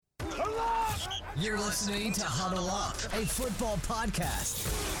You're listening to Huddle Up, a football podcast.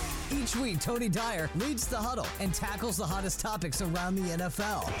 Each week, Tony Dyer leads the huddle and tackles the hottest topics around the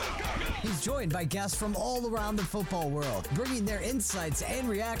NFL. He's joined by guests from all around the football world, bringing their insights and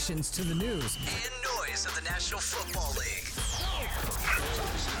reactions to the news and noise of the National Football League.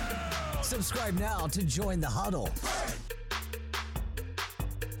 Subscribe now to join the huddle.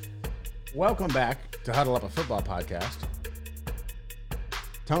 Welcome back to Huddle Up, a football podcast.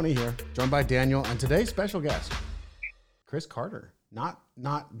 Tony here, joined by Daniel, and today's special guest, Chris Carter. Not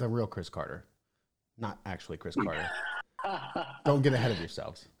the real Chris Carter. Not actually Chris Carter. Don't get ahead of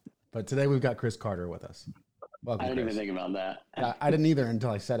yourselves. But today we've got Chris Carter with us. Welcome, I didn't Chris. even think about that. I didn't either until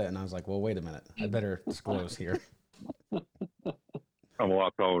I said it, and I was like, well, wait a minute. I better disclose here. I'm a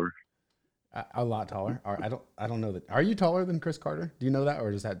lot taller. A lot taller? Or I don't know that. Are you taller than Chris Carter? Do you know that,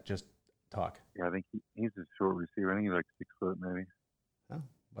 or is that just talk? Yeah, I think he's a short receiver. I think he's like 6 foot maybe. Oh,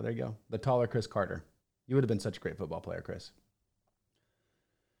 well, there you go. The taller Chris Carter. You would have been such a great football player, Chris.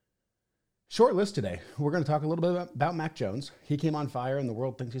 Short list today. We're going to talk a little bit about Mac Jones. He came on fire, and the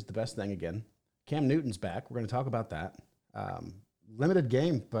world thinks he's the best thing again. Cam Newton's back. We're going to talk about that. Limited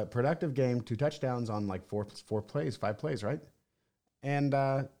game, but productive game. 2 touchdowns on like 5 plays, right? And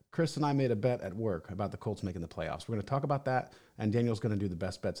Chris and I made a bet at work about the Colts making the playoffs. We're going to talk about that, and Daniel's going to do the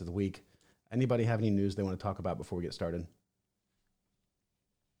best bets of the week. Anybody have any news they want to talk about before we get started?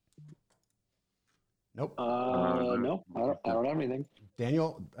 Nope. No, I don't have anything.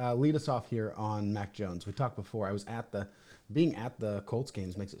 Daniel, lead us off here on Mac Jones. We talked before. I was being at the Colts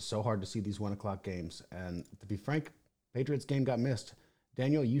games makes it so hard to see these 1:00 games. And to be frank, Patriots game got missed.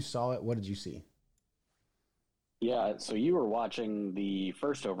 Daniel, you saw it. What did you see? Yeah, so you were watching the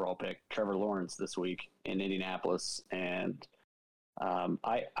first overall pick, Trevor Lawrence, this week in Indianapolis, and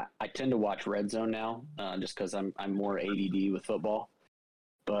I tend to watch Red Zone now just because I'm more ADD with football.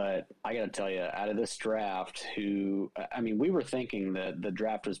 But I got to tell you, out of this draft, we were thinking that the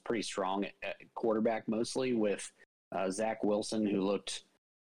draft was pretty strong at quarterback, mostly with Zach Wilson, who looked,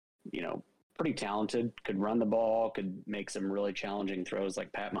 pretty talented, could run the ball, could make some really challenging throws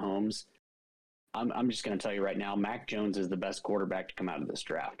like Pat Mahomes. I'm just going to tell you right now, Mac Jones is the best quarterback to come out of this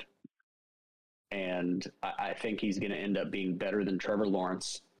draft. And I think he's going to end up being better than Trevor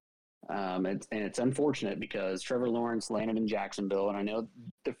Lawrence. It's unfortunate because Trevor Lawrence landed in Jacksonville, and I know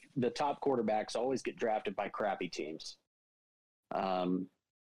the top quarterbacks always get drafted by crappy teams.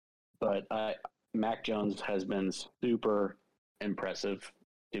 But Mac Jones has been super impressive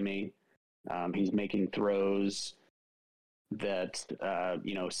to me. He's making throws that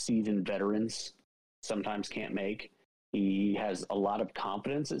seasoned veterans sometimes can't make. He has a lot of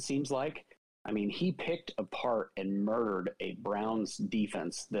confidence, it seems like. I mean, he picked apart and murdered a Browns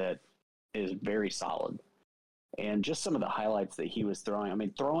defense that is very solid. And just some of the highlights that he was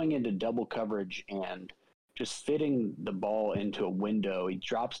throwing into double coverage and just fitting the ball into a window. He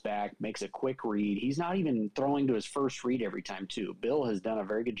drops back, makes a quick read. He's not even throwing to his first read every time, too. Bill has done a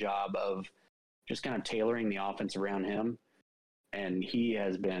very good job of just kind of tailoring the offense around him. And he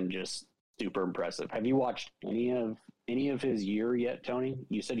has been just super impressive. Have you watched any of his year yet, Tony?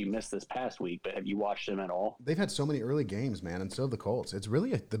 You said you missed this past week, but have you watched him at all? They've had so many early games, man, and so have the Colts. It's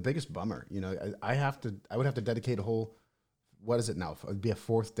really the biggest bummer. I would have to dedicate a whole, what is it now? It'd be a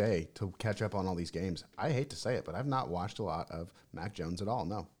 4th day to catch up on all these games. I hate to say it, but I've not watched a lot of Mac Jones at all.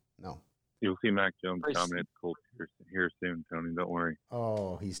 No. You'll see Mac Jones dominate the Colts here soon, Tony. Don't worry.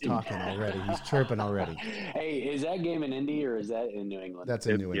 Oh, he's talking already. He's chirping already. Hey, is that game in Indy or is that in New England? That's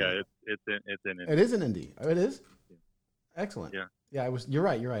in New England. Yeah, it's in Indy. It is in Indy. Oh, it is? Excellent. Yeah. Yeah, You're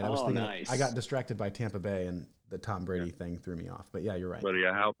right. I was thinking. Nice. I got distracted by Tampa Bay, and the Tom Brady thing threw me off. But yeah, you're right. But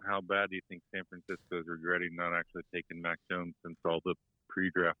yeah, how bad do you think San Francisco is regretting not actually taking Mac Jones since all the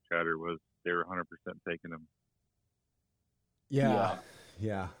pre-draft chatter was they were 100% taking him? Yeah.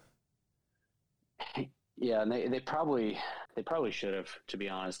 Yeah, and they probably should have, to be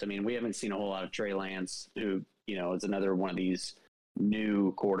honest. I mean, we haven't seen a whole lot of Trey Lance, who is another one of these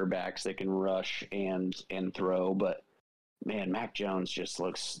new quarterbacks that can rush and throw. But man, Mac Jones just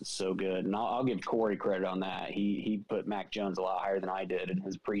looks so good, and I'll give Corey credit on that. He put Mac Jones a lot higher than I did in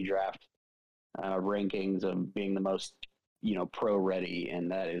his pre-draft rankings of being the most pro ready,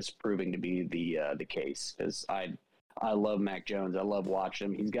 and that is proving to be the case because I love Mac Jones. I love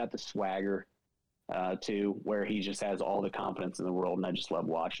watching him. He's got the swagger. Too, where he just has all the confidence in the world, and I just love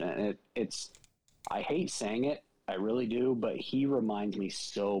watching it. And I hate saying it, I really do, but he reminds me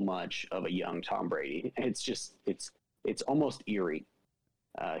so much of a young Tom Brady. It's almost eerie.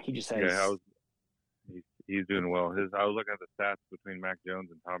 He just has. Yeah, he's doing well. I was looking at the stats between Mac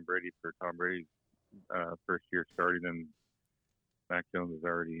Jones and Tom Brady for Tom Brady's first year starting, and Mac Jones is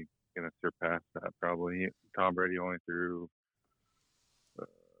already going to surpass that probably. Tom Brady only threw,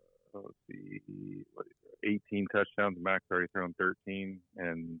 let's see, 18 touchdowns. Mac's already thrown 13,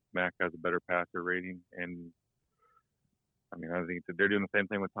 and Mac has a better passer rating. And I mean, I think that they're doing the same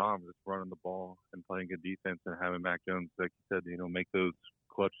thing with Tom, just running the ball and playing good defense and having Mac Jones, like you said, make those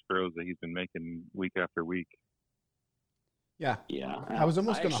clutch throws that he's been making week after week. Yeah. I was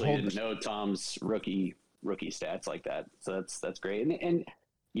almost going to hold. Didn't know Tom's rookie stats like that, so that's great. And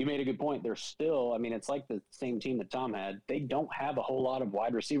you made a good point. They're still, I mean, it's like the same team that Tom had. They don't have a whole lot of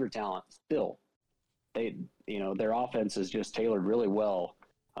wide receiver talent still. They, their offense is just tailored really well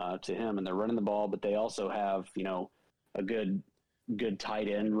to him, and they're running the ball, but they also have, a good tight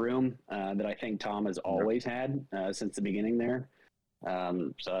end room that I think Tom has always had since the beginning there.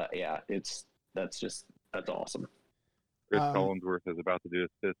 So yeah, that's awesome. Chris Collinsworth is about to do his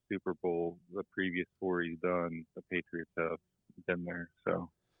 5th Super Bowl. The previous 4 he's done, the Patriots have been there. So,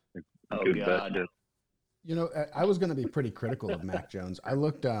 good God. Bet. I was going to be pretty critical of Mac Jones. I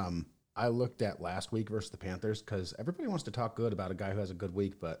looked at last week versus the Panthers because everybody wants to talk good about a guy who has a good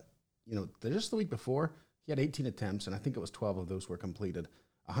week, but just the week before he had 18 attempts, and I think it was 12 of those were completed,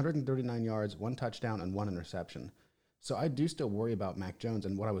 139 yards, 1 touchdown, and 1 interception. So I do still worry about Mac Jones,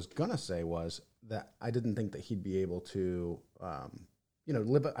 and what I was gonna say was that I didn't think that he'd be able to,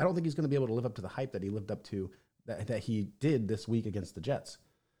 live. I don't think he's going to be able to live up to the hype that he lived up to that he did this week against the Jets.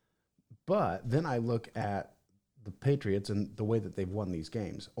 But then I look at the Patriots and the way that they've won these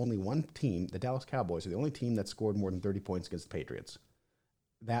games. Only one team, the Dallas Cowboys, are the only team that scored more than 30 points against the Patriots.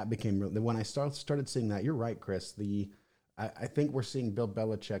 That became real. When I started seeing that, you're right, Chris. I think we're seeing Bill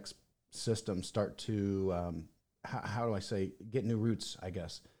Belichick's system start to, how do I say, get new roots, I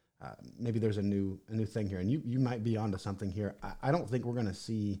guess. Maybe there's a new thing here, and you might be onto something here. I don't think we're going to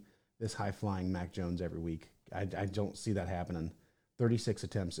see this high-flying Mac Jones every week. I don't see that happening. 36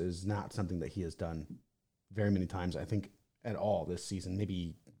 attempts is not something that he has done very many times, I think, at all this season.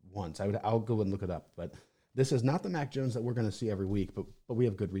 Maybe once. I'll go and look it up, but this is not the Mac Jones that we're going to see every week. But we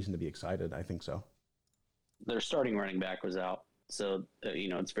have good reason to be excited. I think so. Their starting running back was out, so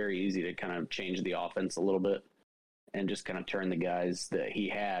it's very easy to kind of change the offense a little bit and just kind of turn the guys that he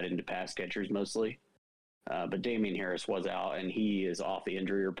had into pass catchers mostly. But Damian Harris was out, and he is off the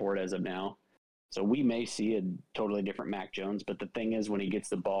injury report as of now. So we may see a totally different Mac Jones, but the thing is, when he gets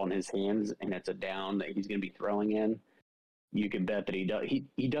the ball in his hands and it's a down that he's going to be throwing in, you can bet that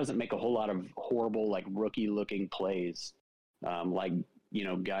he doesn't make a whole lot of horrible, like, rookie-looking plays like,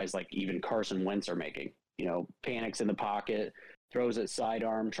 guys like even Carson Wentz are making. Panics in the pocket, throws it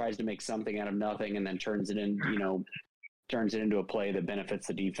sidearm, tries to make something out of nothing, and then turns it into a play that benefits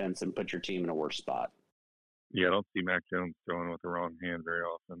the defense and puts your team in a worse spot. Yeah, I don't see Mac Jones throwing with the wrong hand very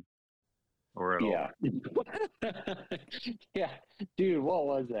often. Or at all. Yeah, dude, what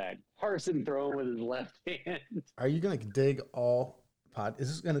was that? Carson throwing with his left hand. Are you going to dig all Is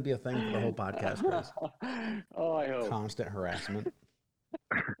this going to be a thing for the whole podcast, Chris? Oh, I hope. Constant harassment.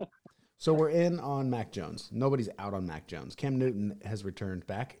 So we're in on Mac Jones. Nobody's out on Mac Jones. Cam Newton has returned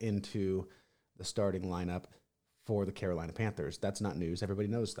back into the starting lineup for the Carolina Panthers. That's not news. Everybody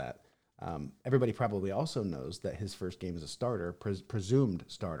knows that. Everybody probably also knows that his first game as a starter, presumed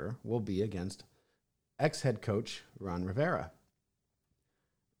starter, will be against ex-head coach Ron Rivera.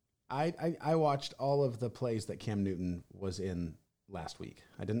 I watched all of the plays that Cam Newton was in last week.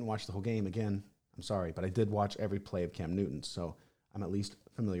 I didn't watch the whole game again. I'm sorry, but I did watch every play of Cam Newton, so I'm at least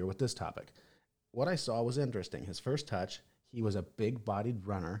familiar with this topic. What I saw was interesting. His first touch, he was a big-bodied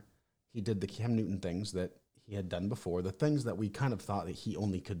runner. He did the Cam Newton things that he had done before, the things that we kind of thought that he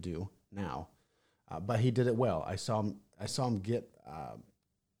only could do now, but he did it well. I saw him get.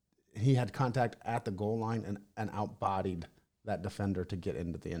 He had contact at the goal line and out-bodied that defender to get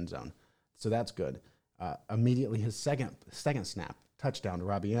into the end zone. So that's good. Immediately, his second snap, touchdown to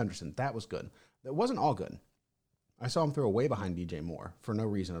Robbie Anderson. That was good. That wasn't all good. I saw him throw away behind DJ Moore for no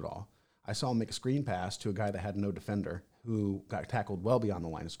reason at all. I saw him make a screen pass to a guy that had no defender who got tackled well beyond the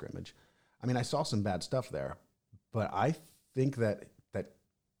line of scrimmage. I mean, I saw some bad stuff there, but I think that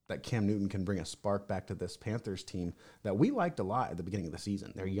Cam Newton can bring a spark back to this Panthers team that we liked a lot at the beginning of the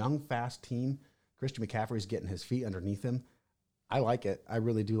season. They're a young, fast team. Christian McCaffrey's getting his feet underneath him. I like it. I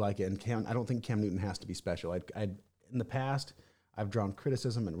really do like it. And I don't think Cam Newton has to be special. In the past, I've drawn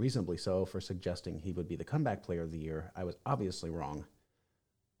criticism, and reasonably so, for suggesting he would be the comeback player of the year. I was obviously wrong.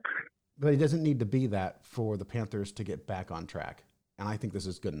 But he doesn't need to be that for the Panthers to get back on track. And I think this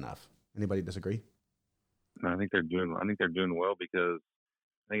is good enough. Anybody disagree? I think they're doing well because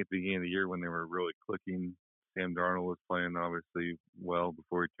I think at the beginning of the year when they were really clicking, Sam Darnold was playing obviously well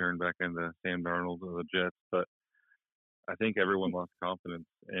before he turned back into Sam Darnold of the Jets. But I think everyone lost confidence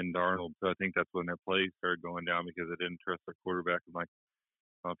in Darnold. So I think that's when their plays started going down because they didn't trust their quarterback. And like,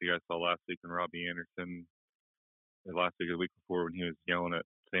 I don't know if you guys saw last week when Robbie Anderson, last week or the week before, when he was yelling at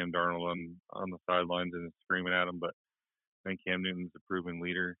Sam Darnold on the sidelines and screaming at him. But I think Cam Newton's a proven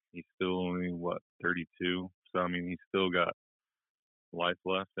leader. He's still only, 32? So, I mean, he's still got life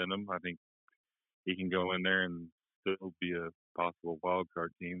left in him. I think he can go in there and still be a possible wild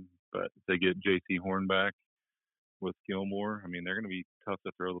card team. But if they get J.C. Horn back with Gilmore, I mean, they're going to be tough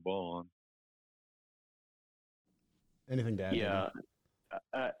to throw the ball on. Anything to add? Yeah.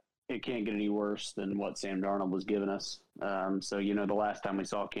 It can't get any worse than what Sam Darnold was giving us. So, the last time we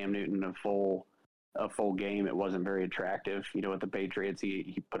saw Cam Newton a full game, it wasn't very attractive. With the Patriots,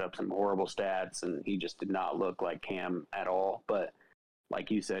 he put up some horrible stats, and he just did not look like Cam at all. But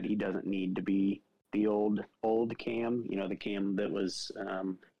like you said, he doesn't need to be the old Cam, the Cam that was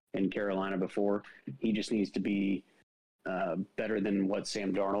in Carolina before. He just needs to be better than what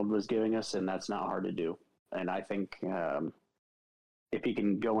Sam Darnold was giving us, and that's not hard to do. And I think if he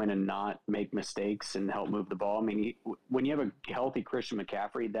can go in and not make mistakes and help move the ball, I mean, when you have a healthy Christian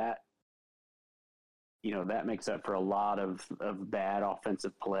McCaffrey, that makes up for a lot of bad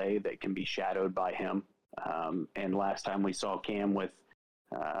offensive play that can be shadowed by him. And last time we saw Cam with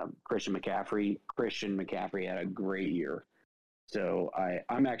Christian McCaffrey had a great year. So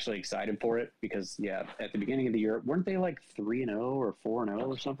I'm actually excited for it because, at the beginning of the year, weren't they like 3-0 or 4-0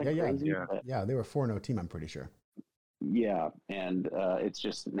 or something crazy? Yeah, they were 4-0 team, I'm pretty sure. Yeah, and it's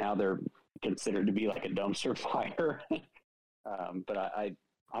just now they're considered to be like a dumpster fire. But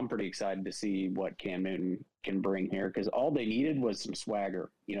I'm pretty excited to see what Cam Newton can bring here because all they needed was some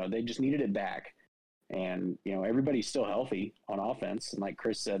swagger. They just needed it back. And, everybody's still healthy on offense. And like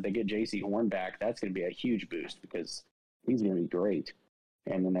Chris said, they get J.C. Horn back. That's going to be a huge boost because he's going to be great.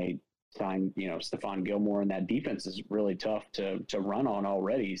 And then they signed, Stephon Gilmore, and that defense is really tough to run on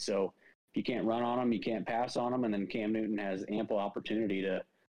already. So if you can't run on them, you can't pass on them. And then Cam Newton has ample opportunity to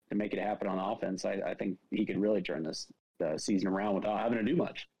make it happen on offense. I think he could really turn this season around without having to do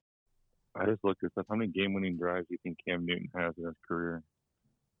much. I just looked at stuff. How many game-winning drives do you think Cam Newton has in his career?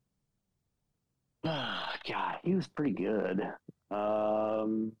 God, he was pretty good.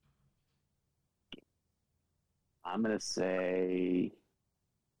 I'm going to say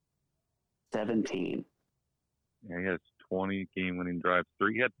 17. Yeah, he has 20 game-winning drives.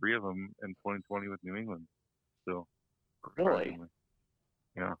 He had 3 of them in 2020 with New England. So, really?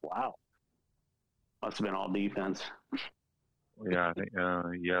 Yeah. Wow. Must have been all defense. Yeah, I think.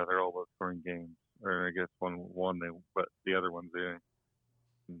 They're all low-scoring games. Or I guess one but the other ones they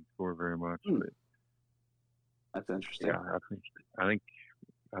didn't score very much. But, that's interesting. Yeah, I think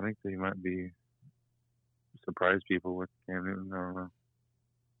they might be surprise people with Cam Newton. I don't know.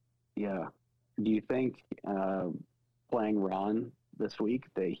 Yeah. Do you think playing Ron this week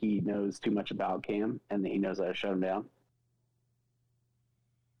that he knows too much about Cam and that he knows how to shut him down?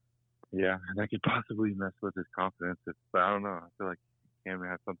 Yeah, and that could possibly mess with his confidence. But I don't know. I feel like Cam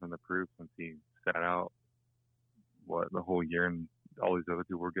has something to prove since he sat out the whole year, and all these other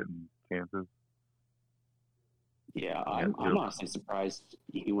people were getting chances. Yeah, I'm honestly surprised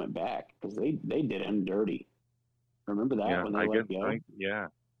he went back because they did him dirty. Remember that when they let him go?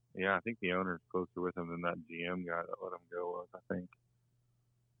 I think the owner's closer with him than that GM guy that let him go was. I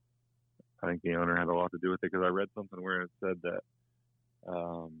think the owner had a lot to do with it because I read something where it said that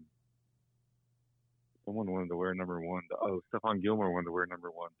someone wanted to wear number 1. Stephon Gilmore wanted to wear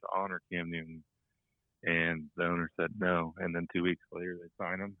number 1 to honor Cam Newton, and the owner said no. And then 2 weeks later, they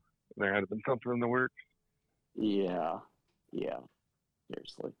signed him. There had been something in the works. Yeah,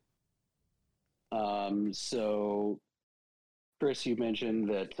 seriously. So, Chris, you mentioned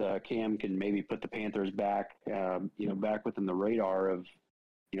that Cam can maybe put the Panthers back, back within the radar of,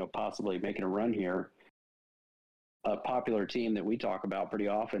 possibly making a run here. A popular team that we talk about pretty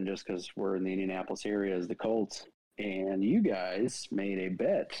often just because we're in the Indianapolis area is the Colts. And you guys made a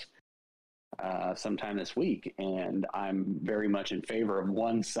bet sometime this week, and I'm very much in favor of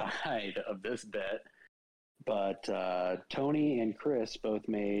one side of this bet. But Tony and Chris both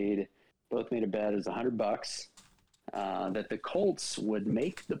made a bet as $100 that the Colts would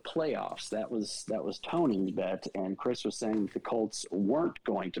make the playoffs. That was Tony's bet, and Chris was saying the Colts weren't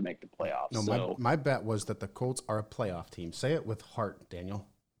going to make the playoffs. No, so, my bet was that the Colts are a playoff team. Say it with heart, Daniel.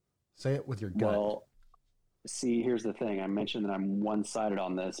 Say it with your gut. Well, see, here's the thing. I mentioned that I'm one-sided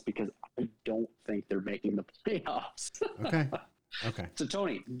on this because I don't think they're making the playoffs. Okay. So,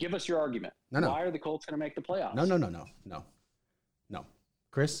 Tony, give us your argument. No. Why are the Colts going to make the playoffs? No.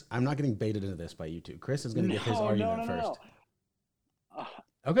 Chris, I'm not getting baited into this by you two. Chris is going to give his argument first. No.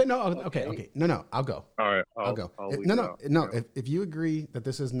 Okay, no, okay. No, I'll go. All right, I'll go. If you agree that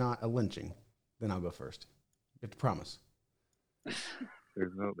this is not a lynching, then I'll go first. You have to promise.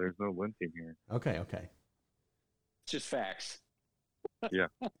 There's no lynching here. Okay. It's just facts. Yeah.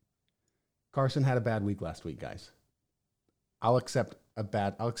 Carson had a bad week last week, guys. I'll accept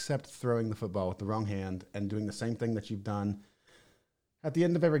throwing the football with the wrong hand and doing the same thing that you've done at the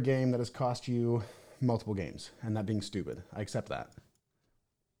end of every game that has cost you multiple games, and that being stupid. I accept that.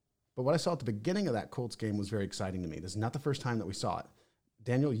 But what I saw at the beginning of that Colts game was very exciting to me. This is not the first time that we saw it.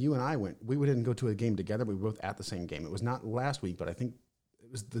 Daniel, you and I didn't go to a game together, but we were both at the same game. It was not last week, but I think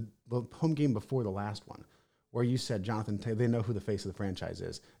it was the home game before the last one, where you said Jonathan Taylor, they know who the face of the franchise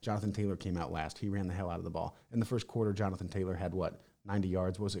is. Jonathan Taylor came out last. He ran the hell out of the ball. In the first quarter, Jonathan Taylor had 90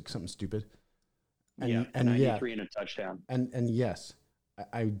 yards? Was it something stupid? And 93 and a touchdown. And yes,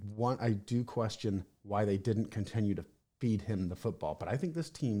 I do question why they didn't continue to feed him the football. But I think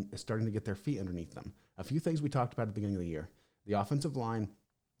this team is starting to get their feet underneath them. A few things we talked about at the beginning of the year. The offensive line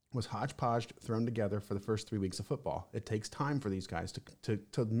was hodgepodge thrown together for the first 3 weeks of football. It takes time for these guys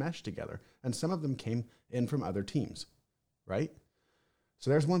to mesh together. And some of them came in from other teams, right? So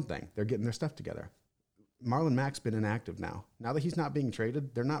there's one thing. They're getting their stuff together. Marlon Mack's been inactive now. Now that he's not being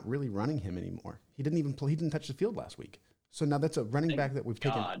traded, they're not really running him anymore. He didn't even play. He didn't touch the field last week. So now that's a running back that we've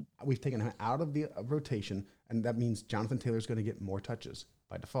taken him out of the rotation, and that means Jonathan Taylor's going to get more touches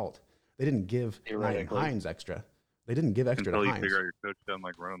by default. They didn't give Ryan Hines extra. They didn't give extra until to you Hines. figure out your coach doesn't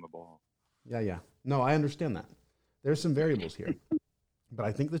like running the ball. Yeah. No, I understand that. There's some variables here, but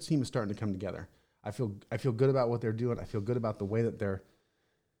I think the team is starting to come together. I feel good about what they're doing. I feel good about the way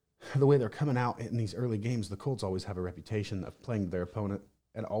they're coming out in these early games. The Colts always have a reputation of playing their opponent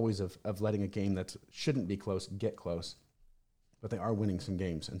and always of letting a game that shouldn't be close get close. But they are winning some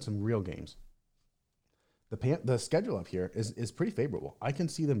games and some real games. The schedule up here is pretty favorable. I can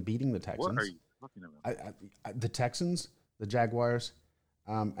see them beating the Texans. What are you talking about? The Texans, the Jaguars,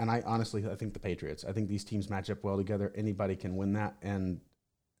 and I think the Patriots. I think these teams match up well together. Anybody can win that, and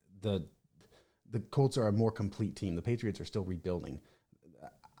the Colts are a more complete team. The Patriots are still rebuilding.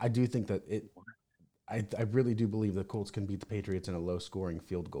 I do think that I really do believe the Colts can beat the Patriots in a low-scoring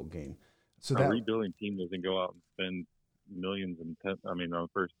field goal game. So a rebuilding team doesn't go out and spend millions on the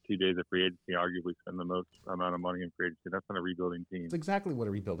first 2 days of free agency, arguably spend the most amount of money in free agency. That's not a rebuilding team. It's exactly what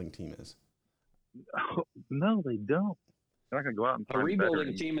a rebuilding team is. No, they don't. They're not going to go out and a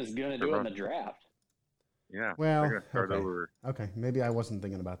rebuilding team is going to do it in the draft. Yeah. Well, they're going to start over. Okay, maybe I wasn't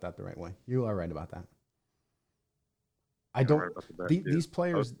thinking about that the right way. You are right about that. I don't. These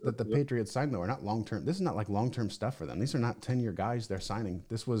players that the Patriots signed though are not long term. This is not like long term stuff for them. These are not 10-year guys they're signing.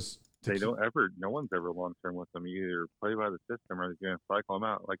 This was. No one's ever long term with them. You either play by the system or they're going to cycle them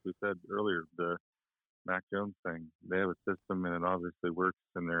out. Like we said earlier, the Mac Jones thing. They have a system and it obviously works,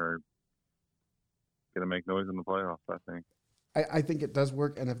 and they're going to make noise in the playoffs, I think. I think it does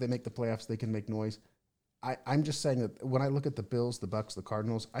work, and if they make the playoffs, they can make noise. I'm just saying that when I look at the Bills, the Bucks, the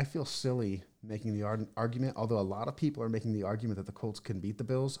Cardinals, I feel silly making the argument, although a lot of people are making the argument that the Colts can beat the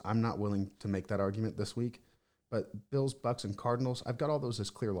Bills. I'm not willing to make that argument this week. But Bills, Bucks, and Cardinals, I've got all those as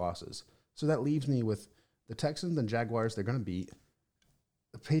clear losses. So that leaves me with the Texans and Jaguars, they're going to beat.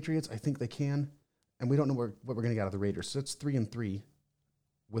 The Patriots, I think they can. And we don't know what we're going to get out of the Raiders. So it's 3-3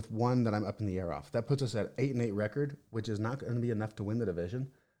 with one that I'm up in the air off. That puts us at 8-8 record, which is not going to be enough to win the division.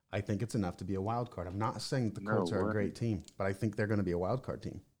 I think it's enough to be a wild card. I'm not saying that the Colts are a great team, but I think they're going to be a wild card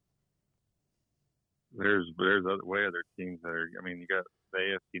team. There's other teams that are. I mean, you got the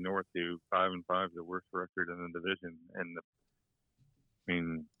AFC North, who 5-5 is the worst record in the division,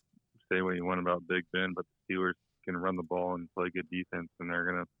 and say what you want about Big Ben, but the Steelers can run the ball and play good defense, and they're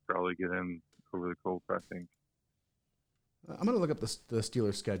going to probably get in over the Colts, I think. I'm going to look up the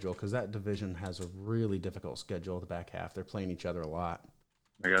Steelers' schedule because that division has a really difficult schedule at the back half. They're playing each other a lot.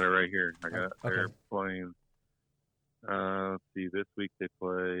 I got it right here. They're playing. Let's see, this week they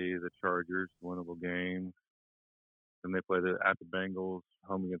play the Chargers, winnable game. Then they play at the Bengals,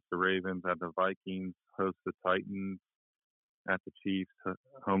 home against the Ravens, at the Vikings, host the Titans, at the Chiefs,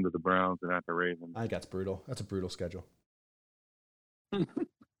 home to the Browns, and at the Ravens. I think that's brutal. That's a brutal schedule.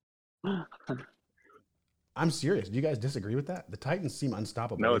 I'm serious. Do you guys disagree with that? The Titans seem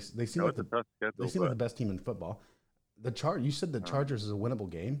unstoppable. No, they seem like the best team in football. You said the Chargers is a winnable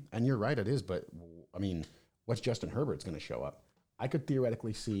game, and you're right, it is. But I mean, what's Justin Herbert's going to show up? I could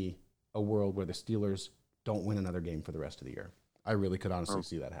theoretically see a world where the Steelers don't win another game for the rest of the year. I really could honestly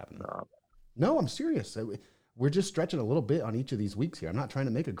see that happening. No, I'm serious. We're just stretching a little bit on each of these weeks here. I'm not trying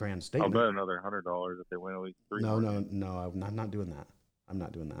to make a grand statement. I'll bet another $100 if they win at least 3 No, I'm not doing that. I'm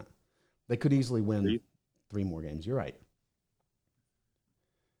not doing that. They could easily win 3 more games. You're right.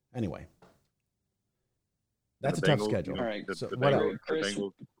 Anyway, that's a The tough Bengals, schedule. All right. So the what Bengals- else? Chris,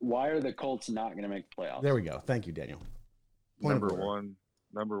 Bengals- why are the Colts not going to make the playoffs? There we go. Thank you, Daniel. Point of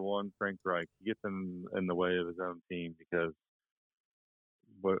number order. one, Frank Reich. He gets in the way of his own team because,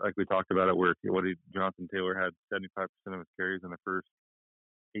 like we talked about at work, Jonathan Taylor had 75% of his carries in the first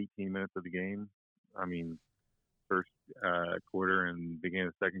 18 minutes of the game. I mean, first quarter and beginning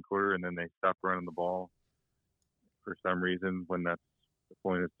of the second quarter, and then they stopped running the ball for some reason. When that's the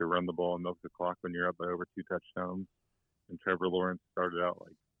point is to run the ball and milk the clock when you're up by over 2 touchdowns. And Trevor Lawrence started out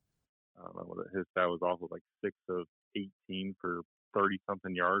like, I don't know what his stat was awful, like 6 of 18 for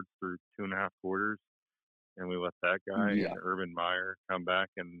 30-something yards through 2.5 quarters. And we let that guy and Urban Meyer come back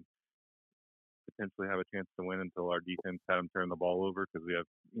and potentially have a chance to win until our defense had him turn the ball over because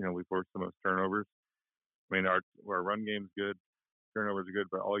we forced the most turnovers. I mean, our run game's good, turnovers are good,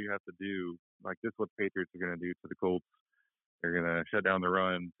 but all you have to do, like this is what the Patriots are going to do to the Colts. They're going to shut down the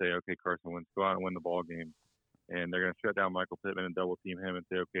run, say, okay, Carson Wentz, go out and win the ball game. And they're going to shut down Michael Pittman and double team him and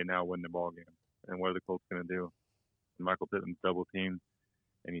say, okay, now win the ball game. And what are the Colts going to do? And Michael Pittman's double teamed,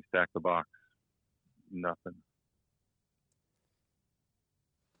 and he stacked the box. Nothing.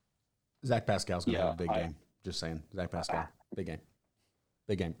 Zach Pascal's going to have a big game. Just saying. Zach Pascal, big game.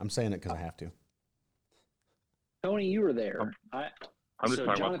 Big game. I'm saying it because I have to. Tony, you were there. I'm just so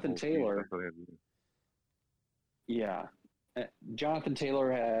talking Jonathan about the Taylor. Yeah. Jonathan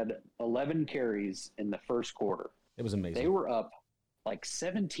Taylor had 11 carries in the first quarter. It was amazing. They were up like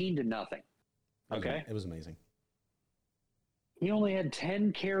 17-0. Okay. It was amazing. He only had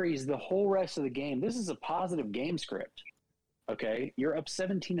 10 carries the whole rest of the game. This is a positive game script. Okay. You're up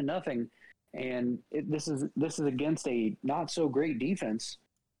 17-0, and this is against a not so great defense.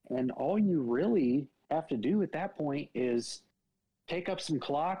 And all you really have to do at that point is take up some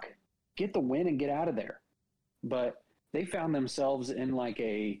clock, get the win, and get out of there. But they found themselves in like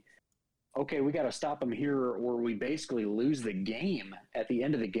okay, we got to stop them here or we basically lose the game at the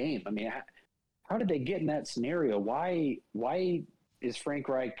end of the game. I mean, how did they get in that scenario? Why is Frank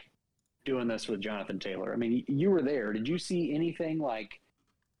Reich doing this with Jonathan Taylor? I mean, you were there. Did you see anything like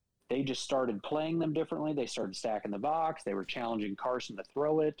they just started playing them differently? They started stacking the box. They were challenging Carson to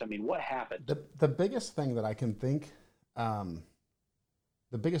throw it. I mean, what happened? The biggest thing that I can think,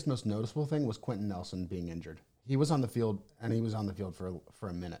 the biggest, most noticeable thing was Quentin Nelson being injured. He was on the field, and he was on the field for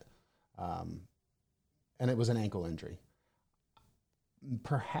a minute. And it was an ankle injury.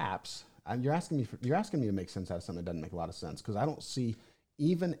 Perhaps you're asking me to make sense out of something that doesn't make a lot of sense, because I don't see,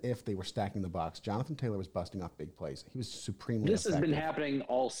 even if they were stacking the box, Jonathan Taylor was busting off big plays. He was supremely effective. This has been happening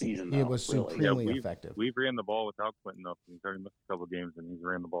all season, though. He was supremely effective. We've ran the ball without Quentin Nelson. He's already missed a couple of games, and he's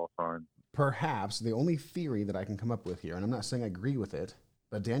ran the ball fine. Perhaps the only theory that I can come up with here, and I'm not saying I agree with it,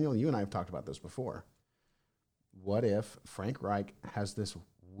 but Daniel, you and I have talked about this before. What if Frank Reich has this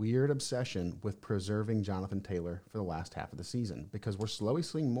weird obsession with preserving Jonathan Taylor for the last half of the season? Because we're slowly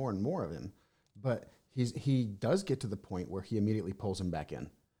seeing more and more of him, but he does get to the point where he immediately pulls him back in,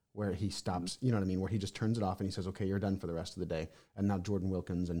 where he stops, you know what I mean, where he just turns it off and he says, okay, you're done for the rest of the day. And now Jordan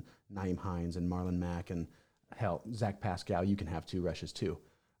Wilkins and Nyheim Hines and Marlon Mack and hell, Zach Pascal, you can have 2 rushes too.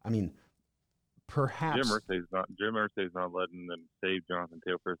 I mean, perhaps Jim Irsay's not letting them save Jonathan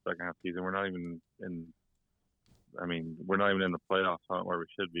Taylor for the second half season. We're not even in the playoff hunt where we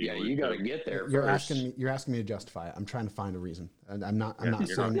should be. Yeah, you got to get there. You're first. asking me to justify it. I'm trying to find a reason, and I'm not You're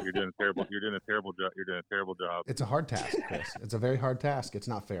saying doing a terrible job. You're doing a terrible job. it's a hard task, Chris. It's a very hard task. It's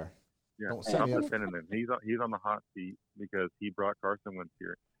not fair. Yeah, Don't set me up. defending him. He's on the hot seat because he brought Carson Wentz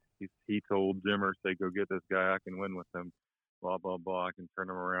here. He told Jim Irsay, go get this guy. I can win with him. Blah blah blah. I can turn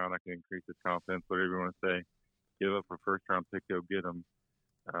him around. I can increase his confidence. Whatever you want to say. Give up a first round pick. Go get him.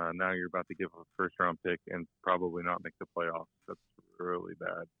 Now you're about to give up a first-round pick and probably not make the playoffs. That's really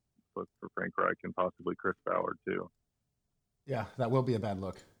bad look for Frank Reich and possibly Chris Ballard too. Yeah, that will be a bad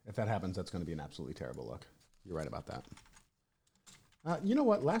look. If that happens, that's going to be an absolutely terrible look. You're right about that. You know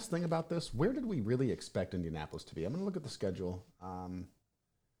what? Last thing about this, where did we really expect Indianapolis to be? I'm going to look at the schedule.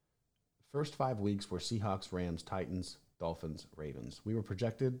 First 5 weeks were Seahawks, Rams, Titans, Dolphins, Ravens. We were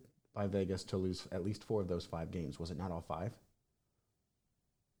projected by Vegas to lose at least 4 of those 5 games. Was it not all 5?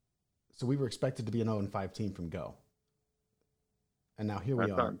 So we were expected to be an 0-5 team from go. And now here we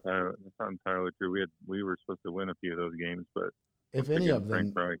are. That's not entirely true. We were supposed to win a few of those games, but if any of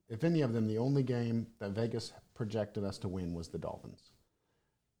them, the only game that Vegas projected us to win was the Dolphins.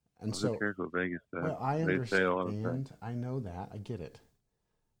 And so, who cares what Vegas says? Well, I understand. I know that. I get it.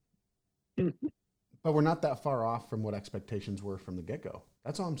 But we're not that far off from what expectations were from the get-go.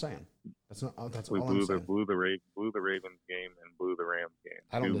 That's all I'm saying. That's not. That's We all I'm saying. blew the Ravens game and blew the Rams game.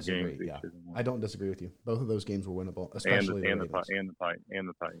 I don't 2 disagree. games Yeah, each of them. I don't disagree with you. Both of those games were winnable, and especially the the Ravens. Titans,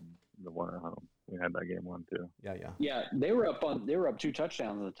 the one at home. We had that game won too. Yeah, they were up 2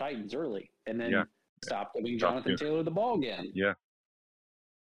 touchdowns on the Titans early, and then stopped giving Jonathan Taylor the ball again. Yeah,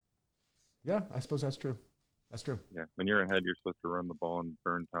 I suppose that's true. That's true. Yeah, when you're ahead, you're supposed to run the ball and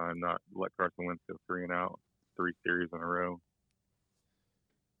burn time, not let Carson Wentz go 3 and out, 3 series in a row.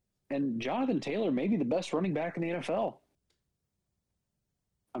 And Jonathan Taylor may be the best running back in the NFL.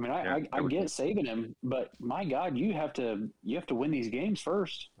 I mean, I get saving him, but my God, you have to win these games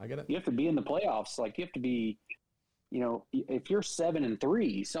first. I get it. You have to be in the playoffs. Like, you have to be, if you're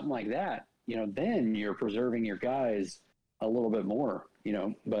 7-3, something like that, then you're preserving your guys a little bit more.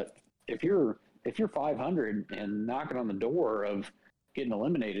 But if you're 500 and knocking on the door of getting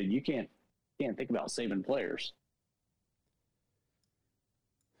eliminated, you can't think about saving players.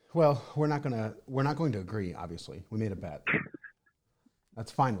 Well, we're not going to agree. Obviously, we made a bet. That's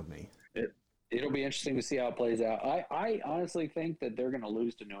fine with me. It'll be interesting to see how it plays out. I honestly think that they're going to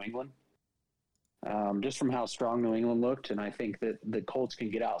lose to New England, just from how strong New England looked, and I think that the Colts can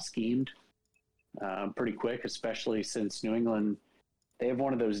get out schemed pretty quick, especially since New England, they have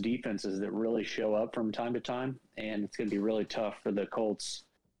one of those defenses that really show up from time to time, and it's going to be really tough for the Colts,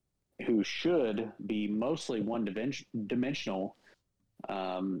 who should be mostly one-dimensional,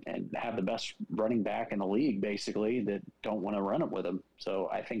 and have the best running back in the league, basically, that don't want to run it with them. So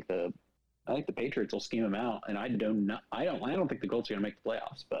I think the Patriots will scheme them out, and I don't think the Colts are going to make the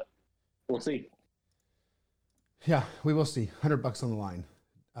playoffs, but we'll see. Yeah, we will see. $100 on the line.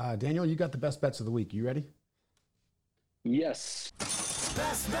 Daniel, you got the best bets of the week. You ready? Yes.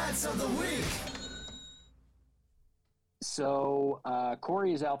 Best bets of the week. So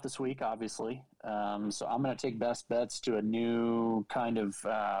Corey is out this week, obviously. So I'm going to take best bets to a new kind of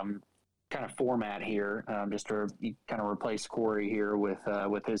format here, just to kind of replace Corey here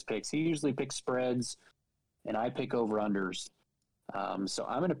with his picks. He usually picks spreads, and I pick over-unders. So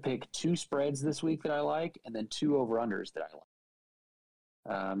I'm going to pick 2 spreads this week that I like, and then 2 over-unders that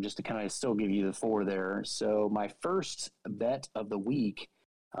I like, just to kind of still give you the 4 there. So my first bet of the week,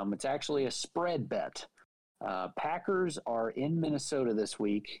 it's actually a spread bet. Packers are in Minnesota this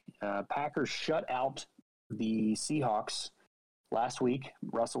week. Packers shut out the Seahawks last week.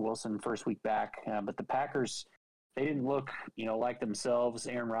 Russell Wilson, first week back. But the Packers, they didn't look, like themselves.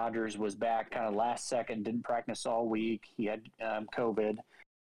 Aaron Rodgers was back kind of last second, didn't practice all week. He had COVID.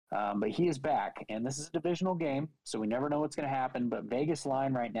 But he is back. And this is a divisional game, so we never know what's going to happen. But Vegas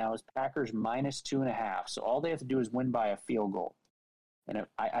line right now is Packers -2.5. So all they have to do is win by a field goal. And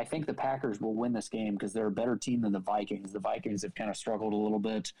I think the Packers will win this game because they're a better team than the Vikings. The Vikings have kind of struggled a little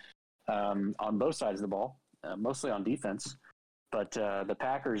bit on both sides of the ball, mostly on defense. But the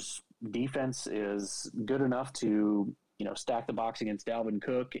Packers' defense is good enough to, stack the box against Dalvin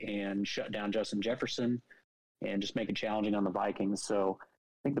Cook and shut down Justin Jefferson and just make it challenging on the Vikings. So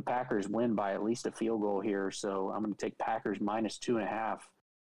I think the Packers win by at least a field goal here. So I'm going to take Packers -2.5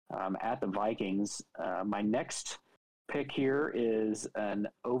 at the Vikings. My next pick here is an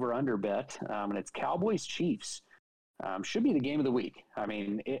over-under bet, and it's Cowboys-Chiefs. Should be the game of the week. I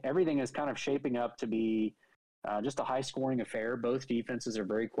mean, everything is kind of shaping up to be just a high-scoring affair. Both defenses are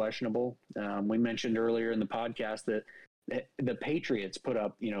very questionable. We mentioned earlier in the podcast that the Patriots put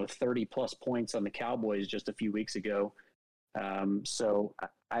up, 30-plus points on the Cowboys just a few weeks ago. So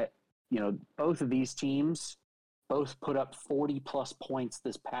both of these teams both put up 40-plus points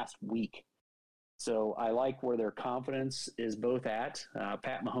this past week. So I like where their confidence is both at.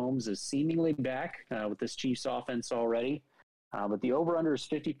 Pat Mahomes is seemingly back with this Chiefs offense already. But the over-under is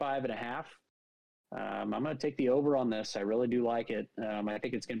 55.5. I'm going to take the over on this. I really do like it. I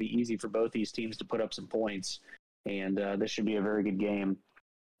think it's going to be easy for both these teams to put up some points. And this should be a very good game.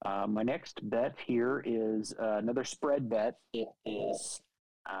 My next bet here is another spread bet. It is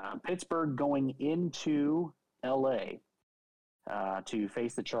Pittsburgh going into L.A. To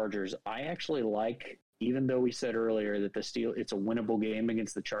face the Chargers. I actually like, even though we said earlier that it's a winnable game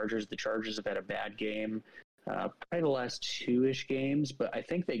against the Chargers. The Chargers have had a bad game, probably the last 2-ish games, but I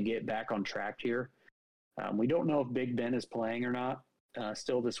think they get back on track here. We don't know if Big Ben is playing or not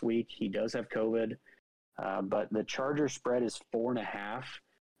still this week. He does have COVID, but the Chargers spread is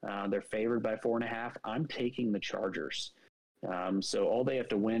 4.5. They're favored by 4.5. I'm taking the Chargers. So all they have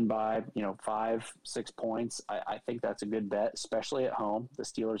to win by, 5-6 points. I think that's a good bet, especially at home. The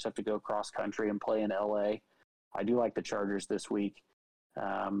Steelers have to go cross country and play in LA. I do like the Chargers this week,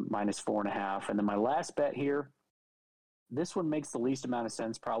 -4.5. And then my last bet here, this one makes the least amount of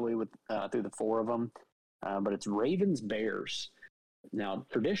sense probably with through the 4 of them, but it's Ravens-Bears. Now,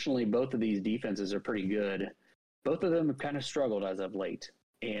 traditionally, both of these defenses are pretty good. Both of them have kind of struggled as of late.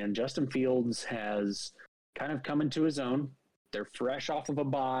 And Justin Fields has kind of come into his own. They're fresh off of a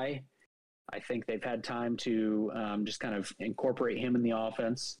bye. I think they've had time to just kind of incorporate him in the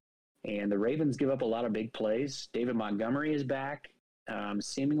offense. And the Ravens give up a lot of big plays. David Montgomery is back,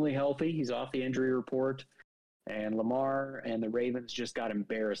 seemingly healthy. He's off the injury report. And Lamar and the Ravens just got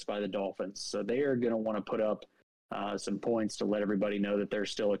embarrassed by the Dolphins. So they are going to want to put up some points to let everybody know that they're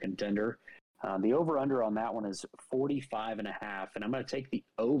still a contender. The over-under on that one is 45.5, and I'm going to take the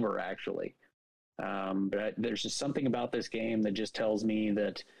over, actually. But there's just something about this game that just tells me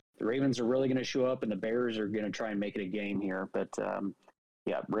that the Ravens are really going to show up and the Bears are going to try and make it a game here. But,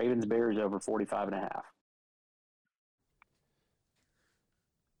 yeah, Ravens-Bears over 45.5.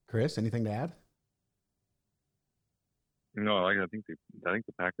 Chris, anything to add? No, I think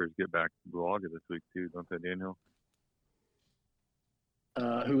the Packers get back to Bulaga this week too, don't they, Daniel?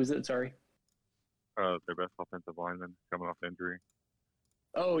 Who is it? Sorry. Their best offensive lineman coming off injury.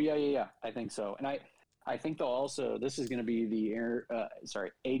 Oh yeah. I think so, and I think they'll also. This is going to be the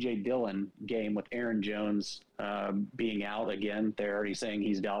AJ Dillon game with Aaron Jones being out again. They're already saying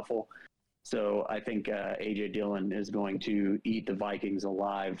he's doubtful, so I think AJ Dillon is going to eat the Vikings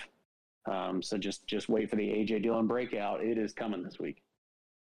alive. So just wait for the AJ Dillon breakout. It is coming this week.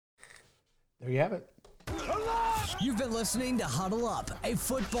 There you have it. You've been listening to Huddle Up, a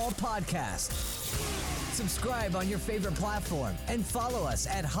football podcast. Subscribe on your favorite platform and follow us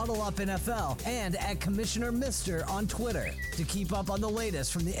at Huddle Up NFL and at Commissioner Mister on Twitter to keep up on the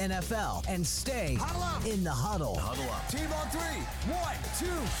latest from the NFL and stay in the huddle. Huddle Up. Team on three. 1, 2,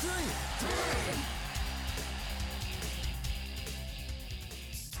 3.